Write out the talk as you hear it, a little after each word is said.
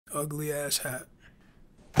Ugly ass hat.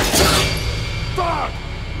 Fuck!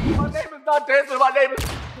 My name is not Jason, my name is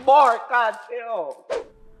Mark. God damn.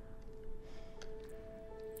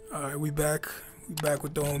 Alright, we back. We back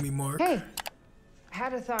with the homie Mark. Hey,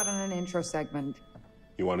 had a thought on an intro segment.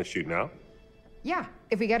 You want to shoot now? Yeah,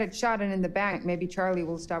 if we get it shot and in the bank, maybe Charlie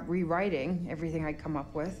will stop rewriting everything I come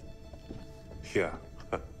up with. Yeah.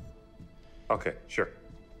 Okay, sure.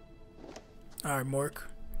 Alright, Mark.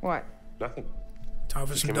 What? Nothing. Time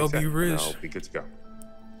for Just some give me a sec, and W-Riz. I'll be good to go.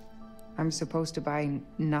 I'm supposed to buy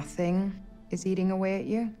nothing is eating away at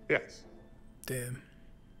you? Yes. Damn.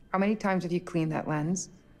 How many times have you cleaned that lens?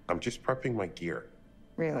 I'm just prepping my gear.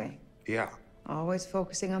 Really? Yeah. Always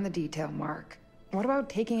focusing on the detail, Mark. What about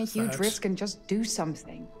taking a huge Facts. risk and just do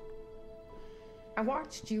something? I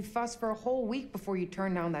watched you fuss for a whole week before you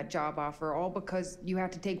turned down that job offer, all because you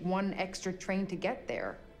had to take one extra train to get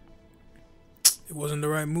there. It wasn't the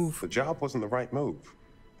right move. The job wasn't the right move.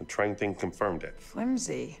 The train thing confirmed it.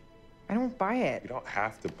 Flimsy. I don't buy it. You don't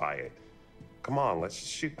have to buy it. Come on, let's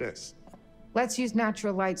just shoot this. Let's use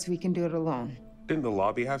natural light so we can do it alone. Didn't the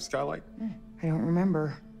lobby have skylight? I don't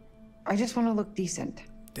remember. I just want to look decent.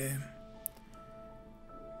 Damn.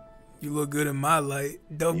 You look good in my light.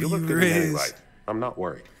 You look good in any W-Riz. light. I'm not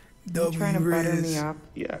worried. You trying to butter me W-Riz. up?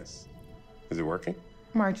 Yes. Is it working?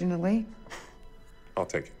 Marginally. I'll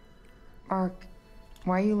take it. Mark,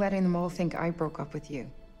 why are you letting them all think I broke up with you?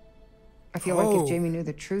 I feel like Oh. if Jamie knew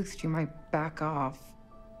the truth, she might back off.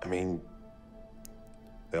 I mean,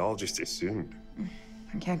 they all just assumed.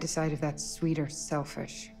 I can't decide if that's sweet or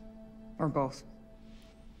selfish. Or both.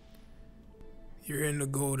 You're in the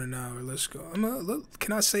golden hour. Let's go. Look,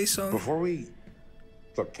 can I say something? Before we...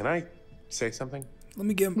 Look, can I say something? Let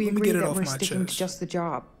me get We it agreed that off we're my sticking to chest. just the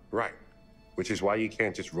job. Right. Which is why you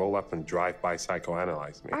can't just roll up and drive-by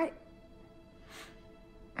psychoanalyze me.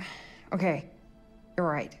 Okay, you're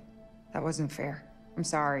right. That wasn't fair. I'm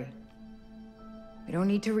sorry. We don't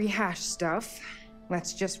need to rehash stuff.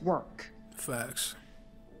 Let's just work. Facts.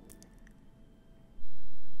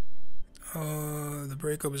 The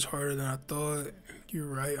breakup is harder than I thought. You're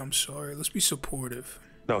right. I'm sorry. Let's be supportive.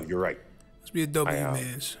 No, you're right. Let's be a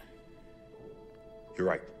W-Mans. You're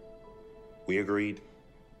right. We agreed.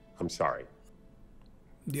 I'm sorry.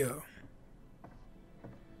 Yeah.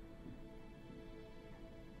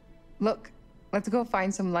 Look, let's go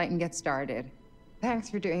find some light and get started. Thanks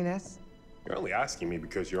for doing this. You're only asking me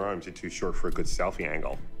because your arms are too short for a good selfie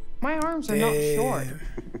angle. My arms are not short.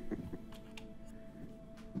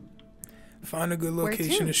 Find a good Where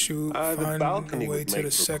location to? to shoot. The Find balcony a way would to make the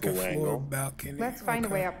for a second cool floor angle. balcony. Let's find a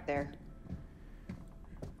Okay. way up there.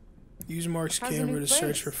 Use Mark's How's the camera new to search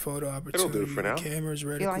place? for photo do opportunity. for now. The camera's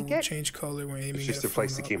like reticle will it? change color when aiming It's just at a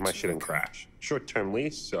place to photo keep my shit in opportunity. crash. Short-term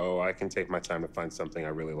lease, so I can take my time to find something I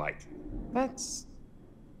really like. That's...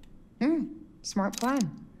 smart plan.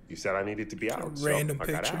 You said I needed to be out, so Random I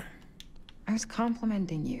got picture. out. I was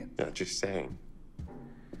complimenting you. Yeah, just saying.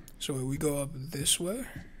 So we go up this way?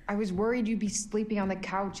 I was worried you'd be sleeping on the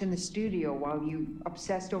couch in the studio while you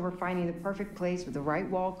obsessed over finding the perfect place with the right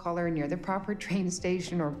wall color near the proper train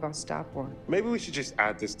station or bus stop or... Maybe we should just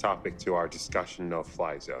add this topic to our discussion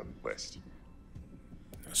no-fly zone list.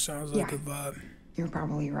 That sounds like Yeah. a vibe. You're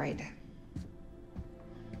probably right.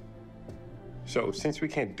 So, since we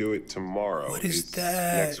can't do it tomorrow, What is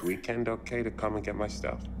that? next weekend okay to come and get my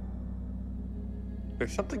stuff?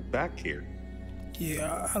 There's something back here.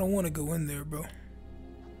 Yeah, I don't want to go in there, bro.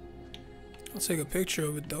 I'll take a picture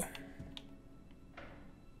of it, though.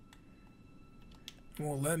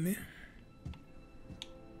 Won't let me.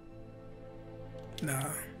 Nah.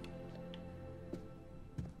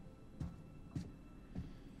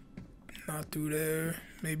 Not through there.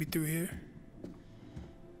 Maybe through here.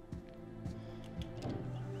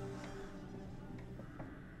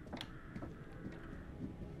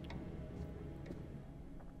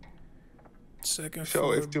 Second So,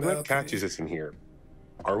 floor if Duet balcony. catches us in here,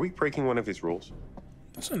 are we breaking one of his rules?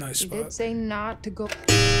 That's a nice You spot. did say not to go...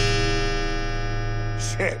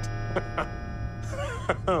 Shit!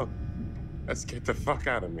 That scared the fuck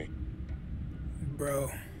out of me.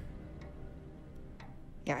 Bro.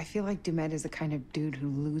 Yeah, I feel like Dumet is the kind of dude who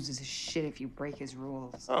loses his shit if you break his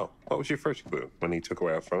rules. Oh, what was your first clue? When he took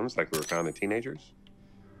away our phones like we were found teenagers?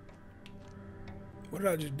 What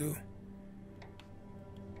did I just do?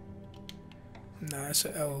 Nah, it's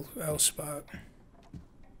a L spot.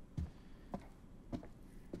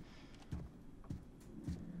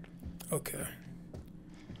 Okay.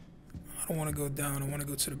 I don't want to go down. I want to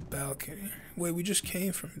go to the balcony. Wait, we just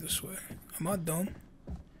came from this way. Am I dumb?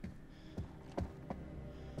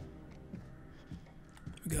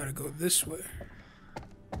 We gotta go this way.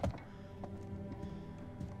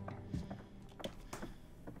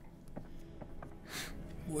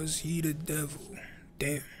 Was he the devil?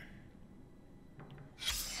 Damn.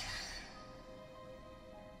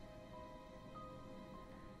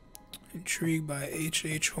 Intrigued by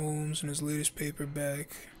H. Holmes and his latest paperback.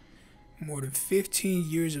 More than 15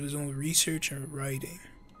 years of his own research and writing.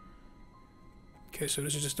 Okay, so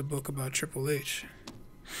this is just a book about Triple H.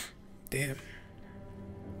 Damn.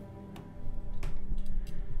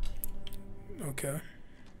 Okay.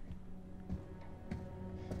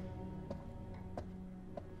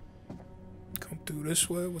 Come through this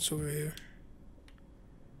way. What's over here?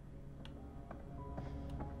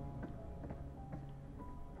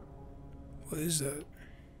 What is that?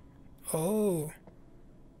 Oh.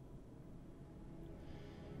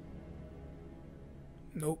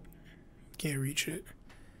 Nope. Can't reach it.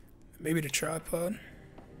 Maybe the tripod?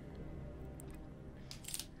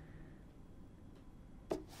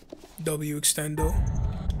 W extendo.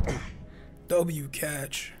 W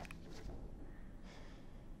catch.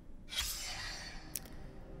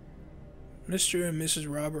 Mr. and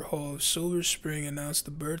Mrs. Robert Hall of Silver Spring announced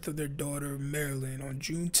the birth of their daughter Marilyn on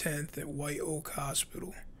June 10th at White Oak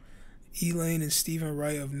Hospital. Elaine and Stephen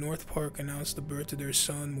Wright of North Park announced the birth of their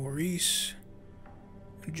son Maurice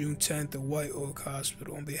on June 10th at White Oak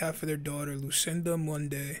Hospital. On behalf of their daughter Lucinda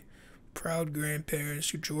Monday, proud grandparents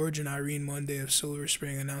George and Irene Monday of Silver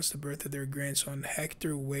Spring announced the birth of their grandson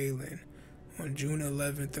Hector Whalen on June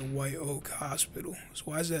 11th at White Oak Hospital. So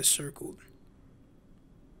why is that circled?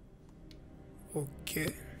 Okay.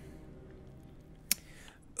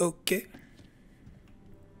 Okay.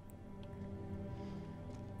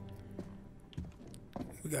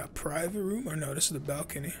 We got private room? Or no, this is the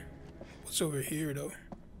balcony. What's over here, though?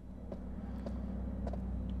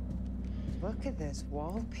 Look at this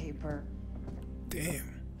wallpaper.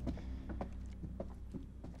 Damn.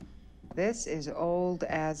 This is old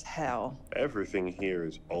as hell. Everything here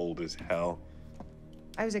is old as hell.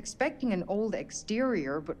 I was expecting an old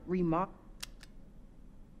exterior, but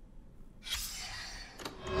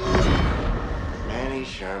Manny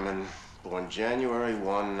Sherman, born January 1,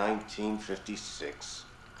 1956.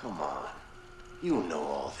 Come on. You know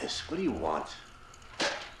all this. What do you want?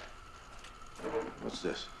 What's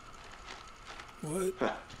this? What?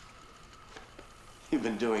 Huh. You've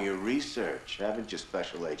been doing your research, haven't you,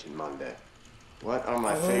 Special Agent Monday? What are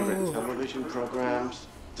my favorite television programs?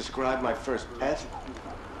 Describe my first pet?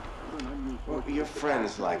 What were your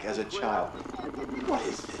friends like as a child? What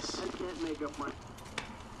is this? You're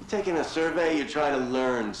taking a survey, you're trying to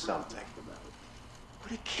learn something.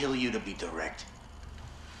 Would it kill you to be direct?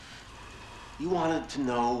 You wanted to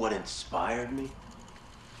know what inspired me?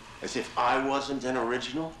 As if I wasn't an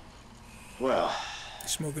original? Well,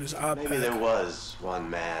 Smoking his op maybe there was one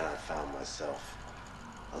man I found myself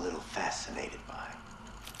a little fascinated by.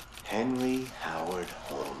 Henry Howard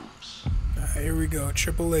Holmes. Here we go.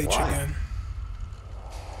 Triple H Why? again.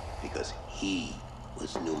 Because he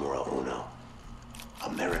was numero uno.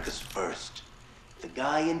 America's first. The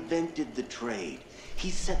guy invented the trade. He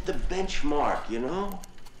set the benchmark, you know?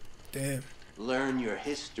 Damn. Learn your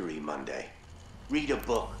history, Monday. Read a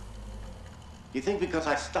book. You think because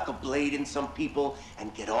I stuck a blade in some people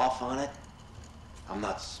and get off on it, I'm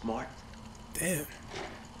not smart? Damn.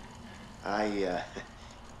 I,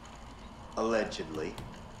 allegedly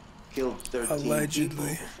killed 13 people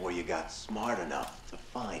before you got smart enough to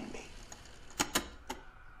find me.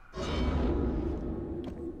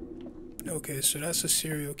 Okay, so that's a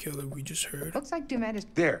serial killer we just heard. looks like Dumet is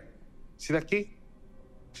There. See that key?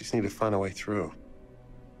 Just need to find a way through.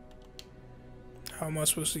 How am I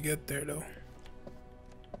supposed to get there, though?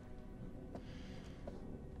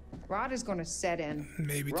 Rod is going to set in.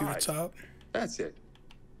 Maybe through the Right. top? That's it.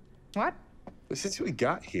 What? But since we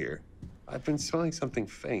got here, I've been smelling something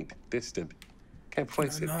faint, distant. Can't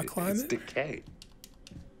place Can I it. not climb It's it? decay.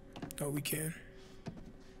 Oh, we can.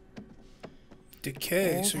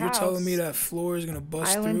 Decay. Old So you're telling me house. that floor is gonna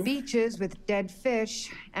bust Island through? beaches with dead fish,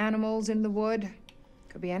 animals in the wood.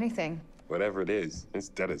 Could be anything. Whatever it is, it's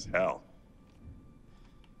dead as hell.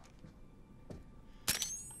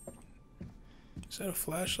 Is that a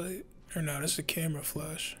flashlight? Or no, that's a camera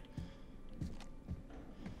flash.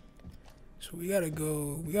 So we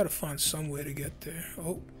gotta find some way to get there.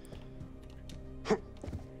 Oh.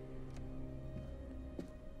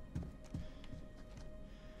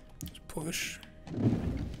 Let's push.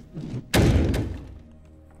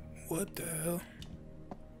 What the hell?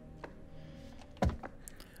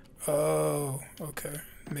 Oh, okay.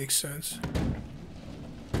 Makes sense.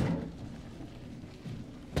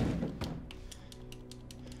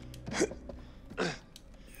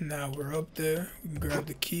 Now we're up there. We can grab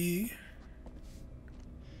the key.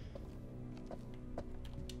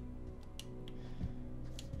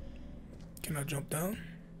 Can I jump down?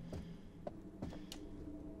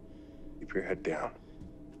 Keep your head down.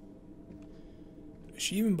 Is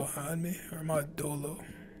she even behind me? Or am I dolo?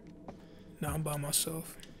 Nah, I'm by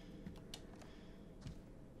myself.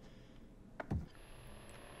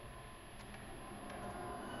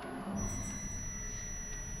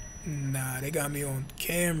 Nah, they got me on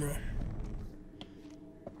camera.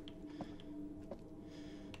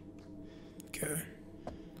 Okay.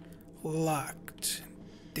 Locked.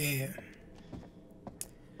 Damn.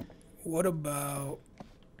 What about...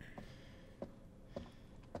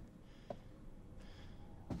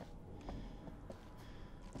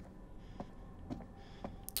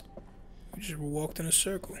 We just walked in a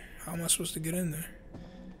circle. How am I supposed to get in there?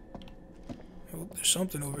 Oh, there's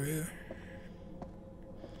something over here.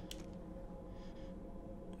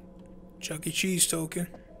 Chuck E. Cheese token.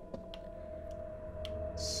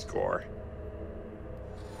 Score.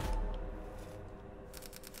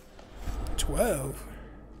 12?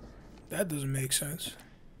 That doesn't make sense.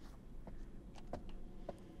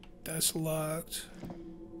 That's locked.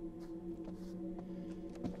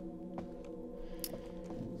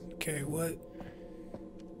 Okay, what?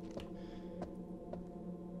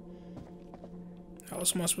 How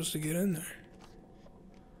else am I supposed to get in there?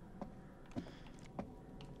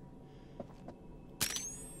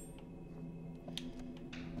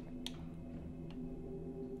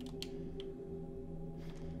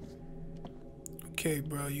 Okay,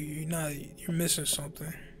 bro, you're missing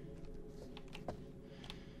something.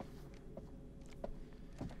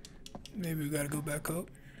 Maybe we gotta go back up.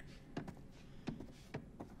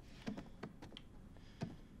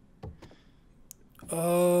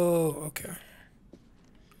 Oh, okay.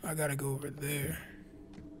 I gotta go over there.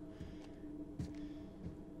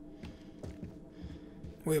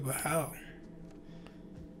 Wait, but how?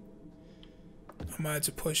 I might have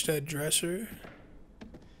to push that dresser.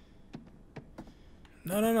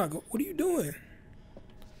 No. Go. What are you doing?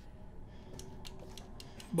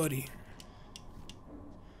 Buddy.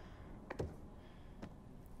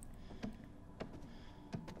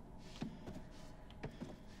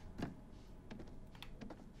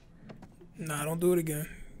 Nah, don't do it again.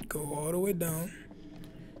 Go all the way down.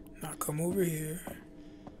 Now come over here.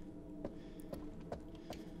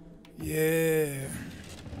 Yeah.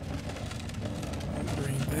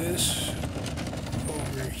 Bring this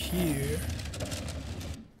over here.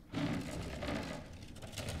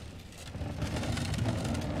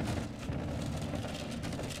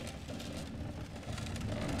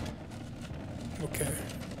 Okay.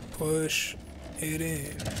 Push it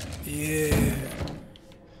in. Yeah.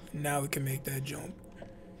 Now we can make that jump.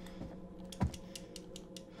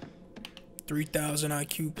 3,000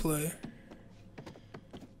 IQ play.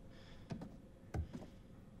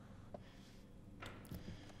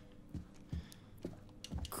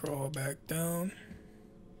 Crawl back down.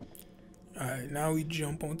 Alright, now we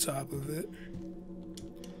jump on top of it.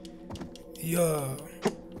 Yeah.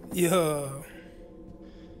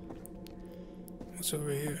 What's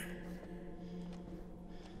over here?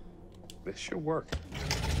 This should work.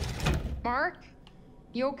 Mark?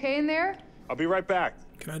 You okay in there? I'll be right back.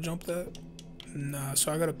 Can I jump that? Nah,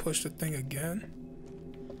 so I gotta push the thing again.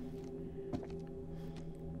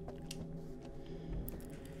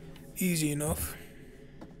 Easy enough.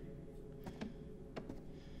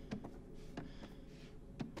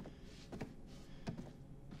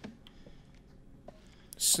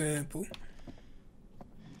 Simple.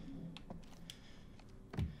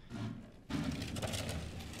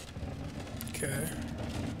 Okay.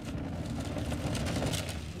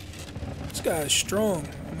 This guy is strong.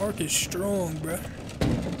 Mark is strong, bruh.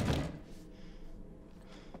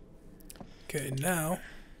 Okay, now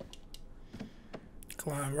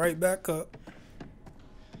climb right back up.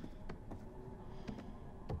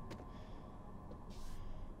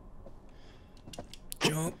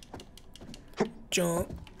 Jump.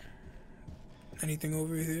 Jump. Anything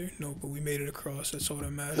over here? No, but we made it across. That's all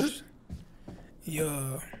that matters.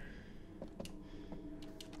 Yeah.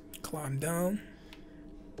 Climb down.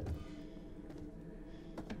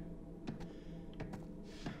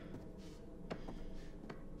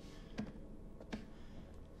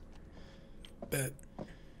 Bet.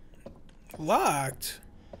 Locked?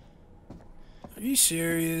 Are you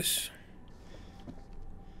serious?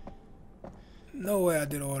 No way I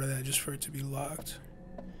did all of that just for it to be locked.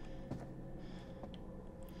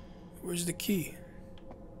 Where's the key?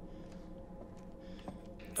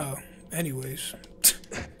 Oh, anyways.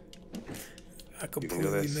 I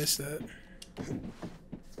completely missed that.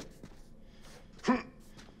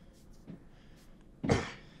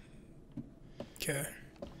 Okay.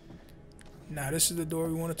 Now this is the door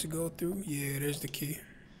we wanted to go through. Yeah, there's the key.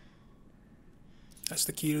 That's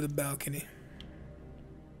the key to the balcony.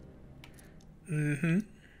 Mm-hmm.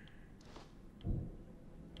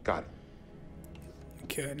 Got it.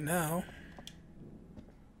 Okay, now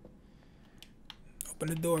open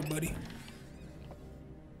the door, buddy.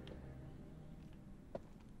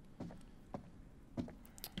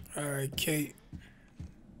 Alright, Kate.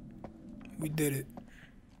 We did it.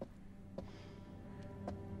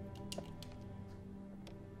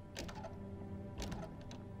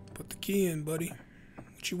 Put the key in, buddy.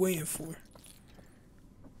 What you waiting for?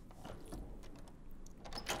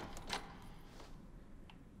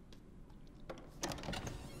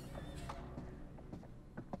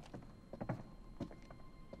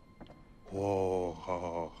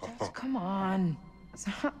 Whoa. Just come on. It's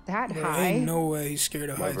not that There high. ain't no way he's scared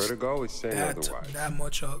of My heights. vertigo is saying otherwise. That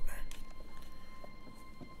much up.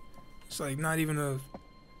 It's like not even a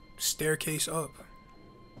staircase up.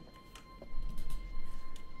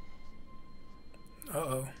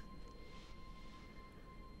 Uh-oh.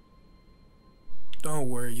 Don't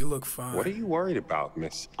worry, you look fine. What are you worried about,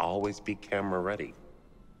 Miss? Always be camera ready.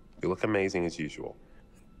 You look amazing as usual.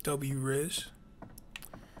 W Riz.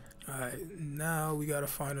 Alright, now we gotta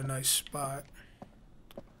find a nice spot.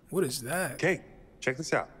 What is that? Kate, check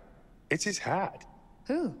this out. It's his hat.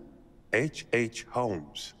 Who? H.H.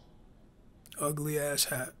 Holmes. Ugly ass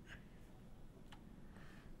hat.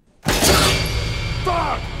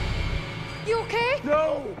 Fuck! You okay?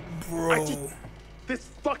 No! Bro. This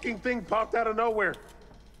fucking thing popped out of nowhere.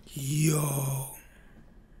 Yo.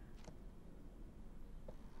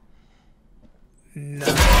 Nah.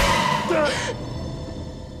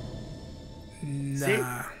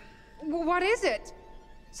 Nah. What is it?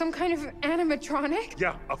 Some kind of animatronic?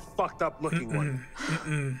 Yeah, a fucked up looking one.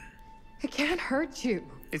 It can't hurt you.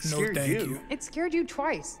 It No, scared thank you. you. It scared you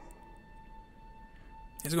twice.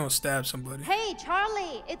 He's gonna stab somebody. Hey,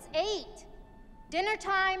 Charlie, it's 8. Dinner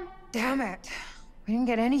time. Damn it. We didn't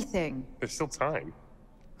get anything. There's still time.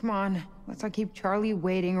 Come on. Let's not keep Charlie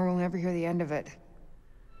waiting or we'll never hear the end of it.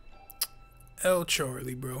 L.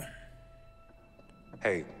 Charlie, bro.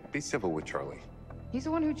 Hey, be civil with Charlie. He's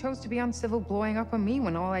the one who chose to be uncivil blowing up on me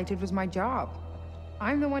when all I did was my job.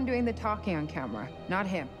 I'm the one doing the talking on camera, not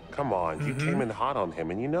him. Come on, you came in hot on him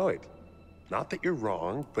and you know it. Not that you're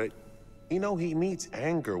wrong, but you know he meets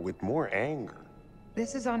anger with more anger.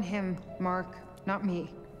 This is on him, Mark, not me.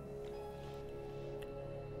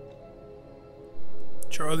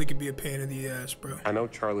 Charlie could be a pain in the ass, bro. I know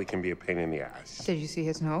Charlie can be a pain in the ass. Did you see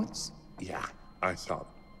his notes? Yeah, I saw them.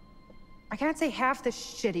 I can't say half the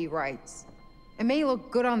shit he writes. It may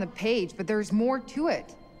look good on the page, but there's more to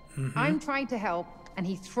it. I'm trying to help, and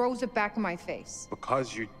he throws it back in my face.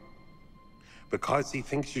 Because he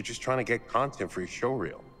thinks you're just trying to get content for your show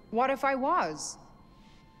reel. What if I was?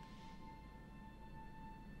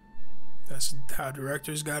 That's how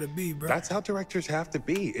directors gotta be, bro. That's how directors have to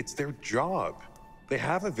be. It's their job. They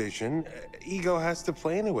have a vision. Ego has to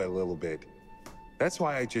play into it a little bit. That's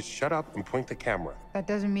why I just shut up and point the camera. That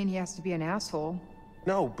doesn't mean he has to be an asshole.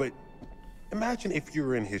 No, but imagine if you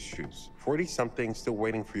were in his shoes, 40-something, still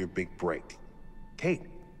waiting for your big break. Kate,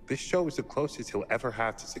 this show is the closest he'll ever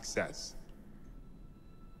have to success.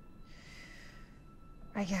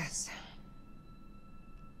 I guess.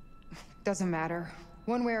 Doesn't matter.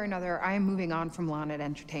 One way or another, I am moving on from Lanet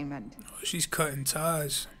Entertainment. She's cutting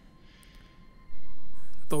ties.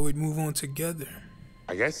 Thought we'd move on together.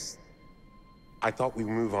 I thought we'd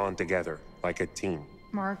move on together, like a team.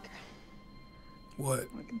 Mark, What?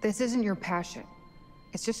 this isn't your passion.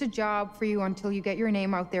 It's just a job for you until you get your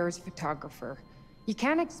name out there as a photographer. You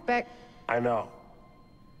can't expect... I know.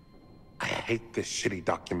 I hate this shitty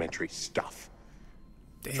documentary stuff.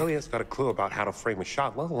 Damn. Charlie has got a clue about how to frame a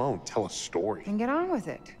shot, let alone tell a story. Then get on with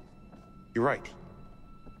it. You're right.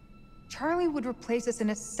 Charlie would replace us in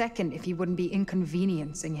a second if he wouldn't be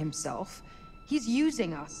inconveniencing himself. He's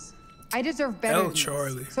using us. I deserve better Hell, than this.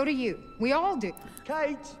 Charlie. So do you. We all do.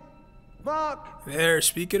 Kate, Mark, There,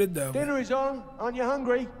 speak of the devil. dinner is on. Aren't you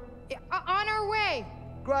hungry? Yeah, on our way.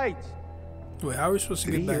 Great. Wait, how are we supposed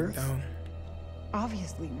to get back Here. down?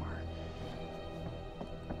 Obviously, Mark.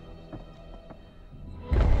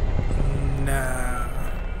 Nah.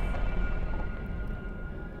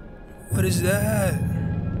 What is that?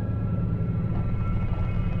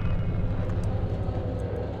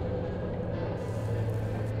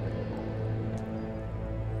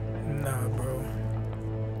 Nah, bro.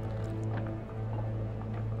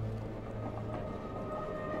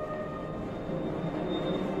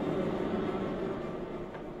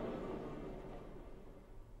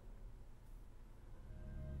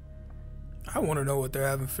 I want to know what they're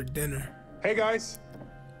having for dinner. Hey, guys.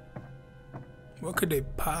 What could they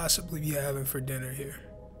possibly be having for dinner here?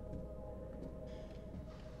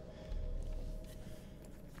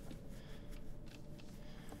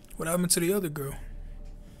 What happened to the other girl?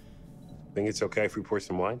 Think it's okay if we pour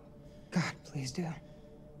some wine? God, please do.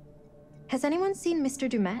 Has anyone seen Mr.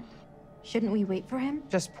 Dumet? Shouldn't we wait for him?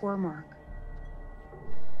 Just poor Mark.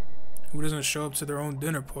 Who doesn't show up to their own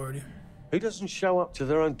dinner party? Who doesn't show up to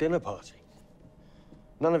their own dinner party?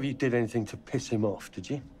 None of you did anything to piss him off, did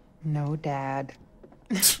you? No, Dad.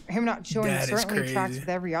 Him not showing That is certainly tracks crazy. with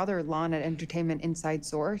every other lawn and entertainment inside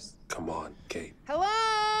source. Come on, Kate.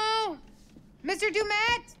 Hello? Mr.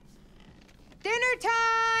 Dumet? Dinner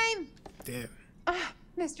time! Damn.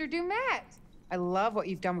 Mr. Dumet. I love what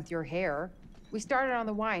you've done with your hair. We started on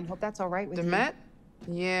the wine. Hope that's all right with Demet?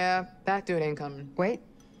 Yeah, that dude ain't coming. you. Wait.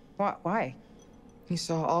 What? Why? He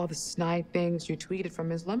saw all the snide things you tweeted from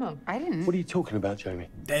his limo. I didn't. What are you talking about, Jamie?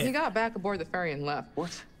 Damn. He got back aboard the ferry and left.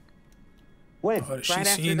 What? When? Oh, she Right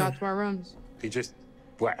after we seen got him. to our rooms. He just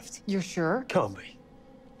left. You're sure? Can't be.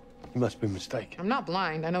 You must be mistaken. I'm not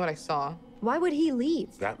blind. I know what I saw. Why would he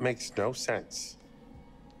leave? That makes no sense.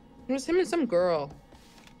 It was him and some girl.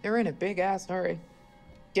 They were in a big-ass hurry.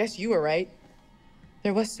 Guess you were right.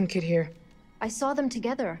 There was some kid here. I saw them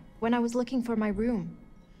together when I was looking for my room.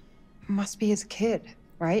 Must be his kid,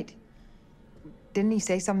 right? Didn't he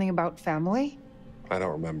say something about family? I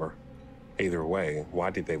don't remember. Either way, why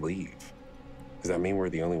did they leave? Does that mean we're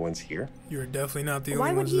the only ones here? You're definitely not the Why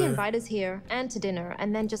only would ones he there. invite us here and to dinner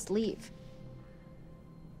and then just leave?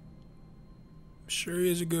 Sure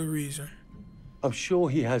is a good reason. I'm sure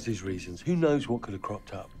he has his reasons. Who knows what could have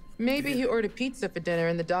cropped up? Maybe he ordered pizza for dinner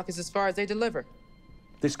and the dock is as far as they deliver.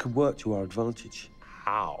 This could work to our advantage.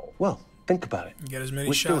 How? Well, think about it. Get as many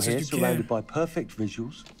We're still shots here, as you surrounded can. by perfect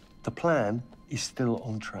visuals. The plan is still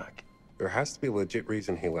on track. There has to be a legit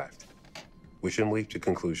reason he left. We shouldn't leap to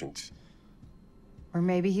conclusions. Or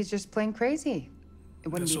maybe he's just plain crazy. It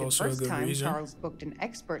wouldn't That's be the also a first good time reason. Charles booked an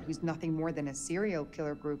expert who's nothing more than a serial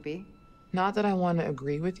killer groupie. Not that I want to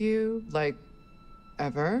agree with you, like,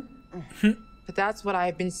 ever. But that's what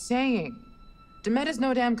I've been saying. Demet is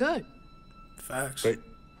no damn good. Facts. But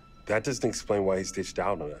that doesn't explain why he stitched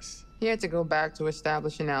out on us. He had to go back to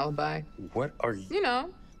establish an alibi. What are you? You know,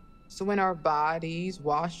 so when our bodies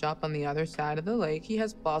wash up on the other side of the lake, he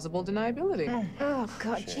has plausible deniability. Oh,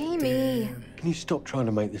 God, Jamie. Damn. Can you stop trying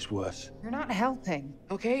to make this worse? You're not helping.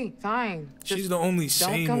 Okay, fine. She's Just the only don't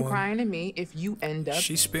sane come one. crying to me if you end up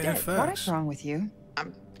She's spitting dead. What facts. is wrong with you?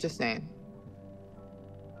 I'm just saying.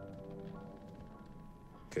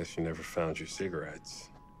 Guess you never found your cigarettes.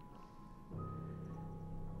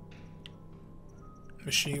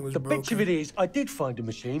 Machine was The broken. bitch of it is, I did find a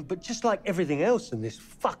machine, but just like everything else in this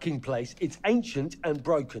fucking place, it's ancient and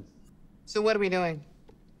broken. So what are we doing?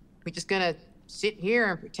 We just gonna sit here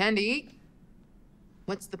and pretend to eat?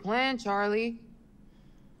 What's the plan, Charlie?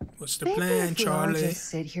 What's the Maybe plan, if we all Charlie? just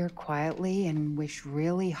sit here quietly and wish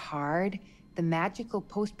really hard, the magical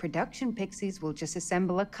post-production pixies will just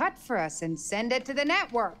assemble a cut for us and send it to the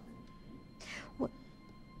network.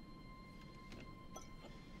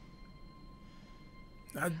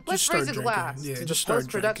 I Let's just start raise a drinking. glass Yeah, to the just start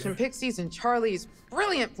post-production drinking. pixies and Charlie's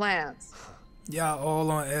brilliant plans. Y'all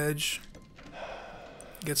all on edge.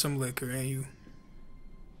 Get some liquor, ain't you?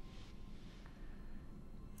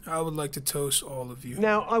 I would like to toast all of you.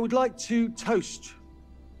 Now, I would like to toast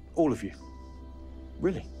all of you.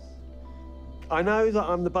 Really. I know that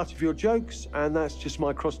I'm the butt of your jokes, and that's just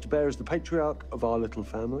my cross to bear as the patriarch of our little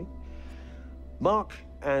family. Mark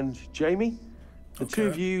and Jamie, the two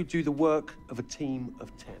of Okay. you do the work of a team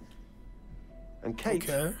of 10. And Kate,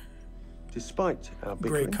 Okay. despite our Great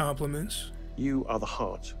bickering, compliments. you are the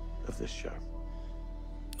heart of this show.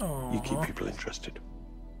 Oh, You keep people interested.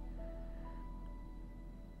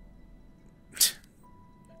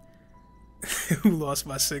 who lost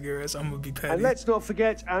my cigarettes? I'm gonna be petty. And let's not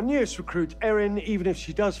forget our newest recruit, Erin, even if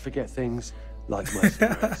she does forget things like my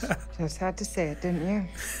cigarettes. Just had to say it, didn't you?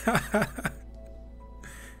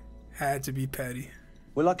 Had to be petty.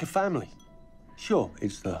 We're like a family. Sure,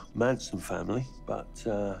 it's the Manson family, but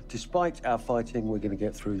despite our fighting, we're going to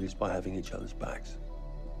get through this by having each other's backs.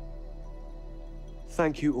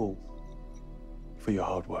 Thank you all for your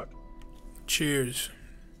hard work. Cheers.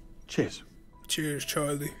 Cheers. Cheers,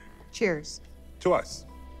 Charlie. Cheers. To us.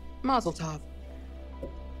 Mazel tov.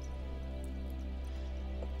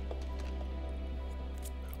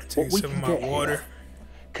 Take a we sip of can my get water. here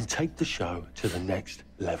can take the show to the next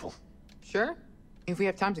level. Sure, if we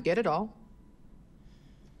have time to get it all.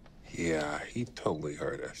 Yeah, he totally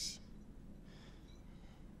hurt us.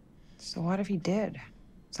 So what if he did?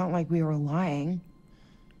 It's not like we were lying.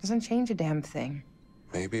 Doesn't change a damn thing.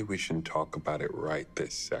 Maybe we shouldn't talk about it right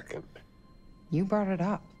this second. You brought it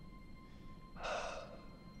up.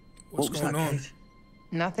 What's What was going that, on? Kate?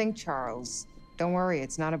 Nothing, Charles. Don't worry,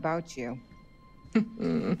 it's not about you.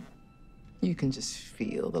 You can just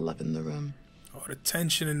feel the love in the room. All the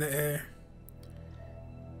tension in the air.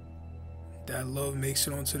 That love makes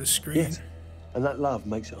it onto the screen. Yes. And that love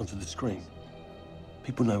makes it onto the screen.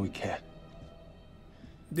 People know we care.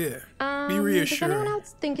 Yeah. Be Does reassuring. anyone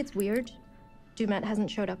else think it's weird Dumet hasn't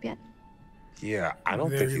showed up yet? Yeah, I don't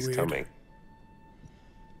think Very he's weird. coming.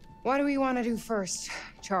 What do we want to do first,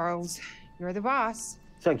 Charles? You're the boss.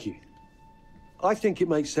 Thank you. I think it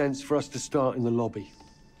makes sense for us to start in the lobby.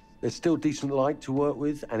 There's still decent light to work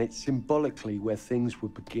with, and it's symbolically where things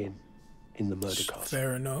would begin in the murder castle.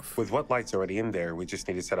 Fair enough. With what light's already in there, we just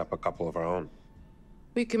need to set up a couple of our own.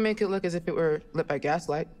 We can make it look as if it were lit by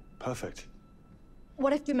gaslight. Perfect.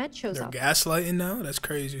 What if Dumet shows They're up? gaslighting now? That's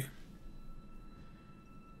crazy.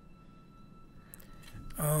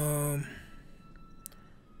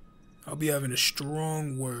 I'll be having a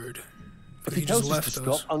strong word. If He he just tells us left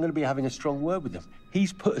to us. stop, I'm going to be having a strong word with him.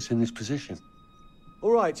 He's put us in this position.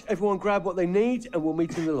 All right, everyone grab what they need, and we'll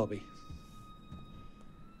meet in the lobby.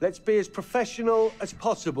 Let's be as professional as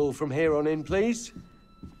possible from here on in, please.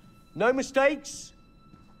 No mistakes.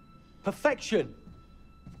 Perfection.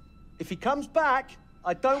 If he comes back,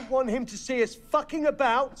 I don't want him to see us fucking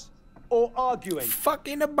about or arguing.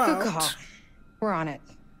 Fucking about. Good call. We're on it.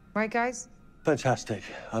 Right, guys? Fantastic.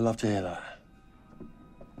 I love to hear that.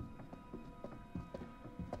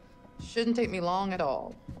 Shouldn't take me long at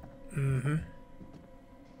all.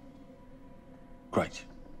 Great.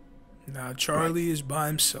 Now Charlie is by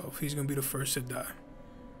himself. He's gonna be the first to die.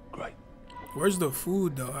 Great. Where's the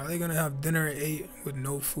food though? How are they gonna have dinner at 8 with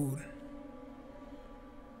no food?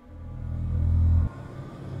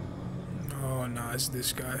 Oh nah, it's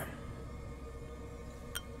this guy.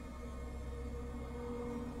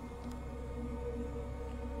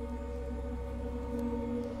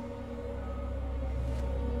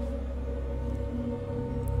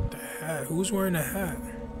 The hat. Who's wearing a hat?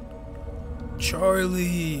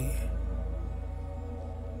 Charlie.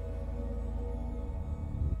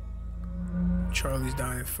 Charlie's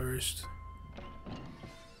dying first.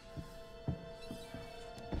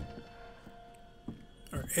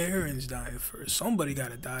 Or Aaron's dying first. Somebody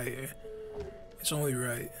gotta die here. It's only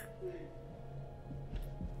right.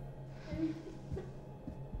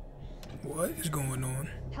 What is going on?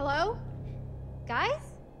 Hello? Guys?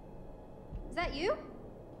 Is that you?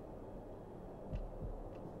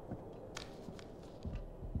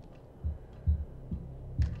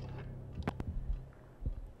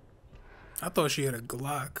 I thought she had a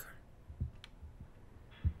Glock.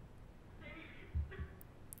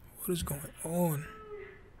 What is going on?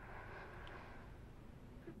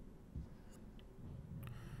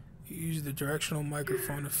 Use the directional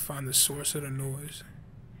microphone to find the source of the noise.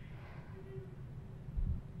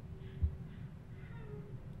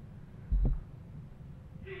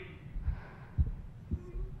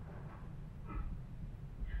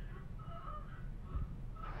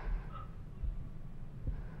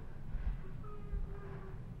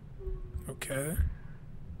 Okay.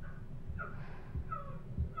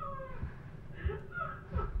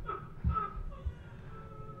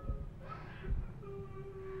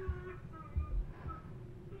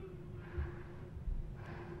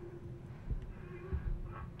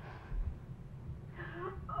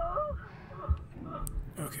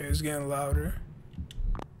 Okay, it's getting louder.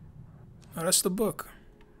 Oh, that's the book.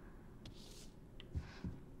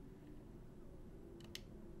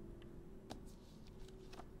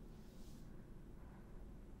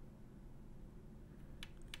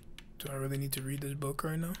 Do I really need to read this book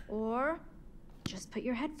right now? Or just put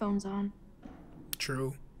your headphones on.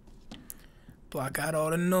 True. Block out all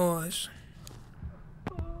the noise.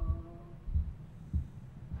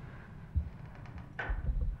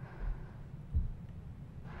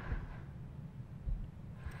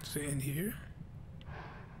 Is it in here?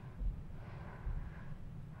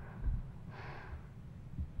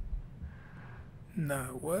 Nah,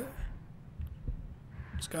 what?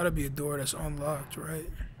 It's gotta be a door that's unlocked, right?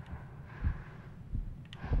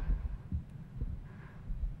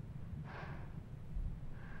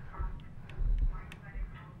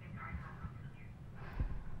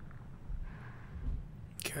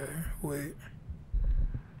 Okay, wait.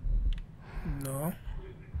 No.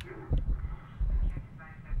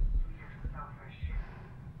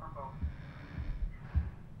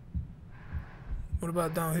 What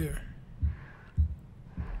about down here?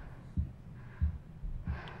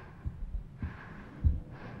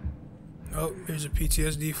 Oh, here's a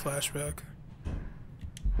PTSD flashback.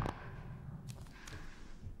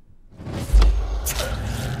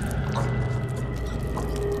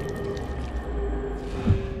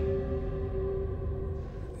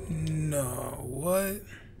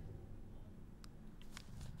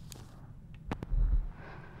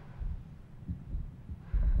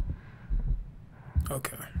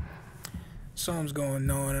 Okay. Something's going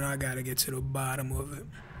on, and I gotta get to the bottom of it.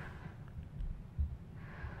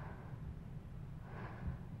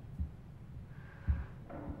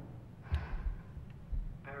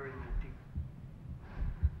 Bury me deep.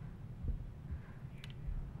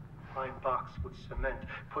 Fine box with cement.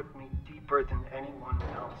 Put me deeper than anyone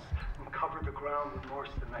else. And cover the ground with more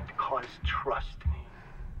cement. Cause trust me.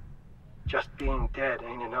 Just being dead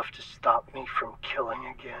ain't enough to stop me from killing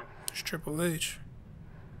again. It's Triple H.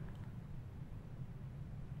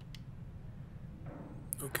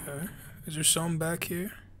 Okay. Is there something back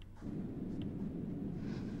here?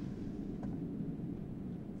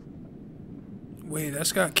 Wait,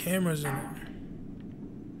 that's got cameras in it.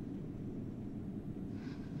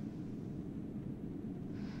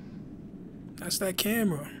 That's that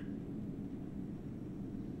camera.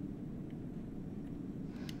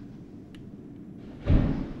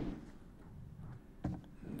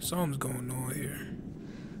 Something's going on here.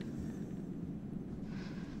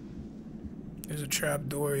 There's a trap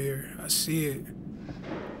door here. I see it.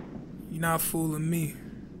 You're not fooling me.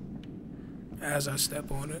 As I step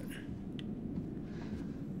on it.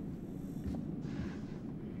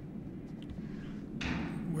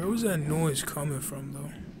 Where was that noise coming from,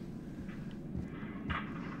 though?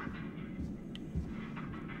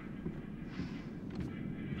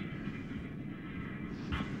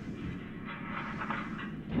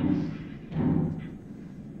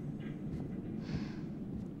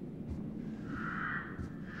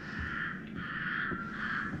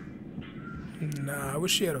 Nah, I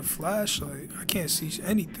wish she had a flashlight. I can't see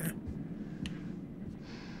anything.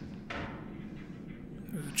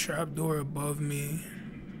 There's a trap door above me.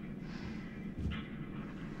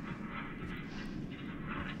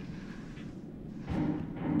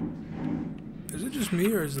 Is it just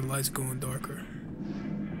me, or is the lights going darker?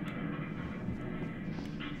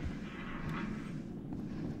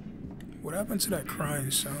 What happened to that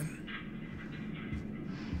crying sound?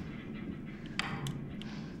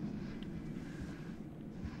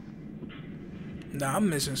 Nah, I'm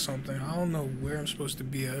missing something. I don't know where I'm supposed to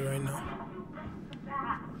be at right now.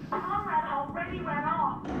 Conrad already ran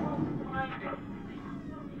off. Relax,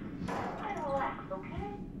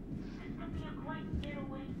 okay? This could be a great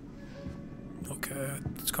getaway. Okay,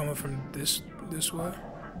 it's coming from this way.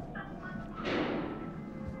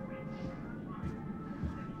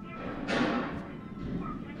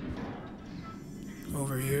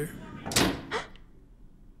 Over here.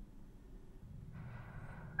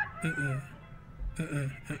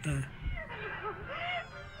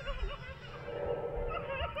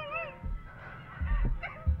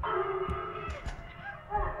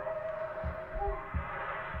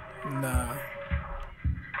 Nah.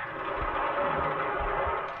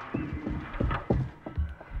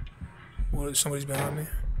 What? Somebody's behind me?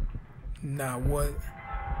 Nah, what?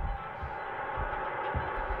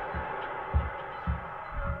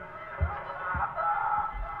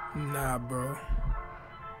 Nah, bro.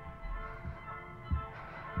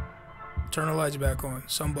 Turn the lights back on.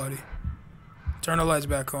 Somebody. Turn the lights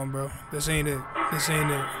back on, bro. This ain't it. This ain't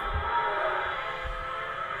it.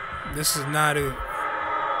 This is not it.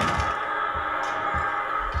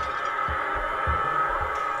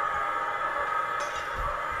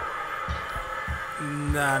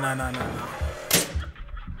 Nah.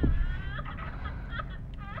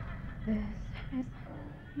 This is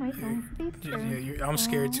my song. Yeah, I'm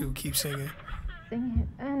scared too. Keep singing. Sing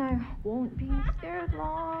it, and I won't be scared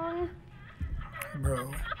long.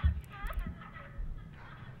 Bro.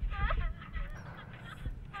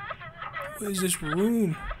 What is this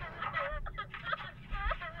room?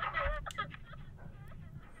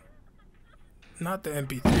 Not the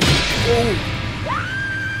MP3. Oh!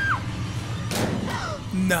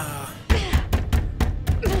 Nah.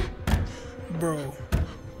 Bro.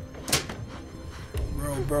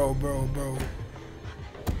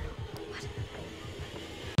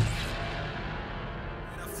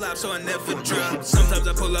 Flop, so I never drop. Sometimes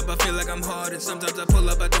I pull up, I feel like I'm hard, and sometimes I pull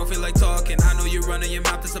up, I don't feel like talking. I know you're running your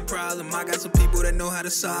mouth, it's a problem. I got some people that know how to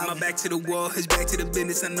solve. My back to the wall, his back to the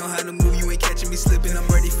business. I know how to move, you ain't catching me slipping. I'm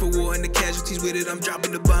ready for war, and the casualties with it, I'm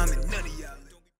dropping the bomb. And none of